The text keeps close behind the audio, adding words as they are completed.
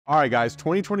All right, guys,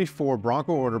 2024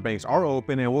 Bronco order banks are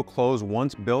open and will close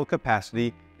once build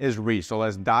capacity is reached. So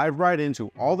let's dive right into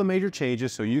all the major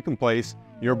changes so you can place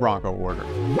your Bronco order.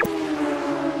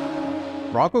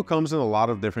 Bronco comes in a lot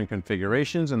of different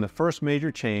configurations, and the first major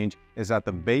change is that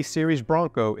the base series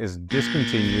Bronco is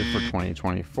discontinued for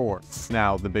 2024.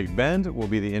 Now, the Big Bend will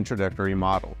be the introductory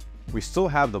model. We still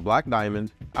have the Black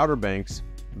Diamond, Outer Banks,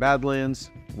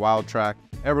 Badlands, Wildtrak,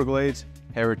 Everglades,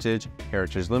 Heritage,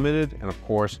 Heritage Limited, and of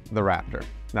course, the Raptor.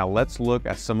 Now let's look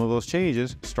at some of those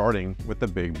changes, starting with the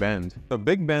Big Bend. The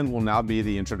Big Bend will now be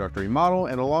the introductory model,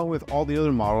 and along with all the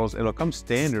other models, it'll come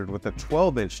standard with a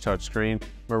 12-inch touchscreen,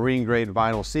 marine-grade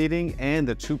vinyl seating, and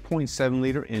the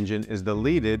 2.7-liter engine is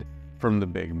deleted from the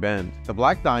Big Bend. The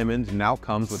Black Diamond now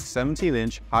comes with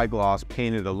 17-inch high-gloss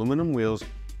painted aluminum wheels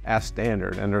as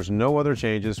standard, and there's no other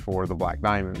changes for the Black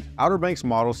Diamond. Outer Banks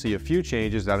models see a few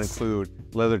changes that include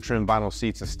leather trim vinyl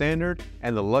seats as standard,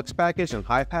 and the Luxe package and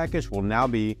High package will now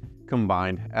be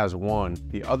combined as one.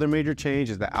 The other major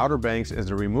change is the Outer Banks is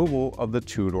the removal of the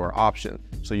 2-door option,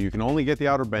 so you can only get the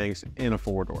Outer Banks in a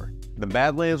 4-door. The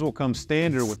Badlands will come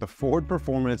standard with the Ford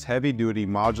Performance heavy-duty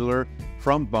modular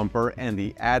front bumper and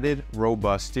the added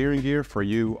robust steering gear for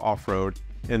you off-road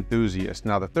enthusiasts.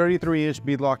 Now, the 33-inch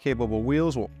beadlock capable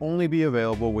wheels will only be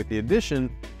available with the addition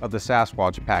of the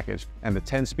Sasquatch package, and the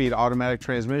 10-speed automatic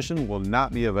transmission will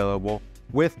not be available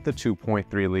with the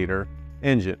 2.3-liter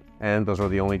engine. And those are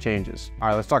the only changes. All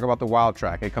right, let's talk about the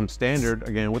Wildtrak. It comes standard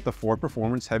again with the Ford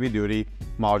Performance heavy-duty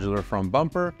modular front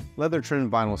bumper, leather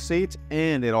trim vinyl seats,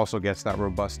 and it also gets that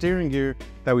robust steering gear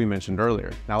that we mentioned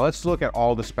earlier. Now let's look at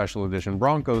all the special edition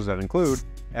Broncos that include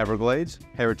Everglades,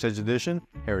 Heritage Edition,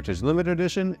 Heritage Limited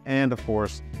Edition, and of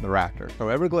course, the Raptor. So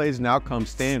Everglades now comes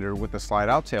standard with the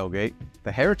slide-out tailgate.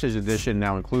 The Heritage Edition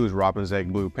now includes Robin's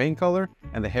Egg Blue paint color,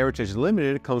 and the Heritage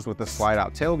Limited comes with the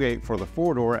slide-out tailgate for the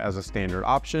 4-door as a standard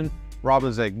option.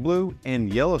 Robin's Egg Blue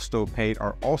and Yellowstone paint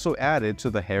are also added to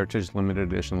the Heritage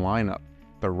Limited Edition lineup.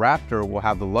 The Raptor will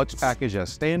have the Luxe package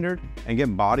as standard and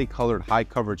get body-colored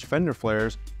high-coverage fender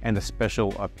flares and a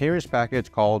special appearance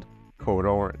package called Code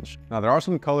Orange. Now, there are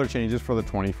some color changes for the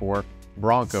 24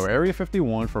 Bronco. Area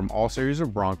 51 from all series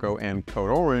of Bronco and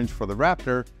Code Orange for the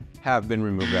Raptor have been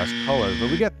removed as colors, but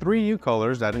we get 3 new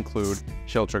colors that include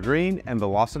Shelter Green and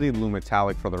Velocity Blue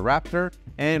Metallic for the Raptor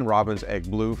and Robin's Egg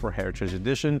Blue for Heritage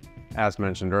Edition, as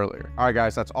mentioned earlier. All right,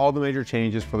 guys, that's all the major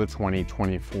changes for the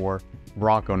 2024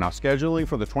 Bronco. Now, scheduling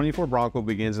for the 24 Bronco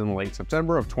begins in late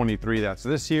September of 23. That's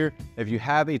this year. If you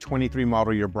have a 23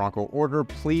 model year Bronco order,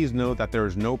 please note that there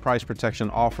is no price protection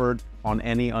offered on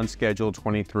any unscheduled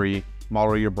 23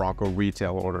 model year Bronco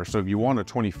retail order. So if you want a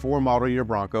 24 model year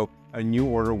Bronco, a new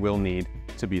order will need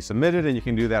to be submitted, and you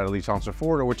can do that at Leif Johnson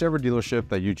Ford or whichever dealership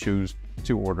that you choose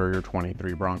to order your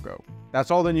 23 Bronco. That's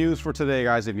all the news for today,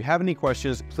 guys. If you have any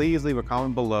questions, please leave a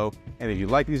comment below. And if you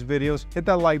like these videos, hit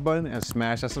that like button and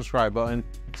smash that subscribe button.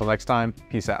 Until next time,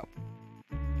 peace out.